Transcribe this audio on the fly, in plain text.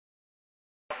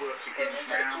work begins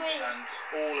now, and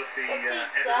all of the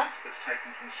evidence that's taken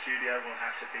from the studio will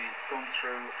have to be gone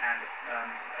through, and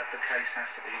the case has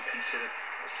to be considered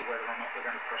as to whether or not we're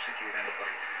going to prosecute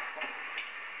anybody.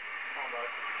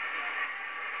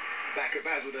 Back at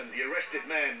Basildon, the arrested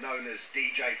man known as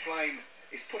DJ Flame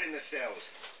is put in the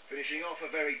cells, finishing off a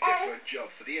very different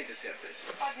job for the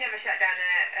Interceptors. I've never shut down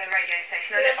a radio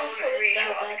station. I wasn't really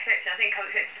sure what I was expecting. I think I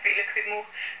was expecting to be a bit more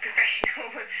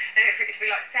professional and for it to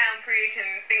be like soundproof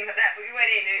and things like that. But we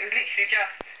went in and it was literally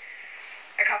just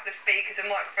a couple of speakers, a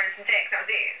microphone and some decks. That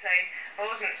was it. So I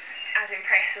wasn't as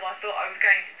impressed as I thought I was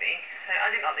going to be. So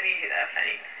I didn't like the music that I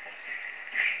played.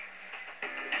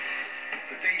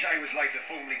 The DJ was later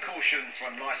formally cautioned for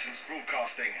unlicensed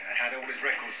broadcasting and had all his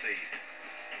records seized.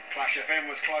 Clash FM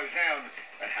was closed down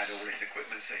and had all its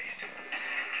equipment seized.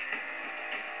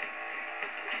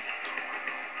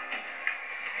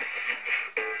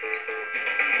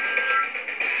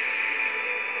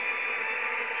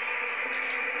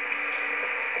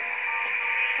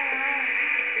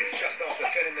 It's just after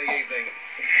 10 in the evening,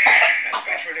 and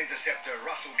veteran interceptor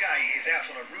Russell Gay is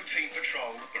out on a routine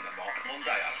patrol in the Mark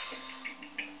Mondeo.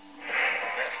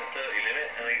 That's the 30 limit,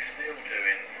 and he's still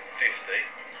doing 50.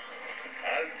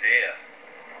 Oh dear.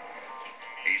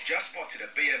 He's just spotted a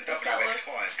BMW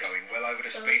X5 going well over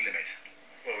the speed limit.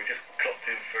 Well, we just clocked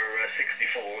him for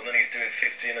 64, and then he's doing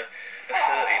 50 and a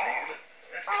 30.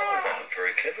 That's time don't look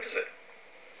very clever, does it?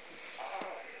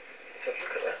 Let's have a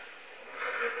look at that.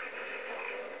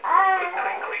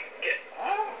 Quick, get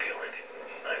behind it.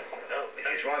 No. If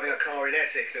you're driving a car in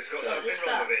Essex that's got something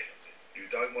wrong with it, you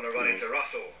don't want to run into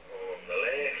Russell. On the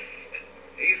left.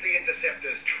 He's the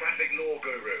Interceptor's traffic law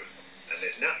guru, and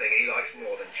there's nothing he likes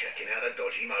more than checking out a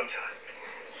dodgy motor.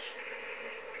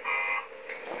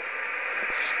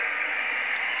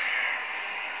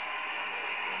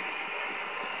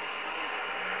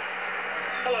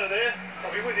 Hello there.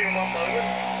 I'll be with you in one moment.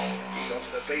 He's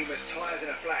onto the Beamer's tyres in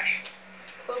a flash.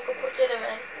 We'll go put dinner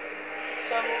in.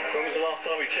 When was the last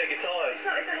time you checked your tyres? It's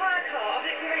a hire car. I've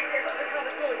literally ready to get the car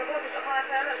before. If I wasn't a hire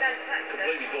car, I'm not going to tax it.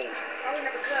 Completely bald. I wouldn't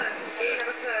have a clue.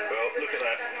 Well, look at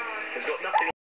that. There's got nothing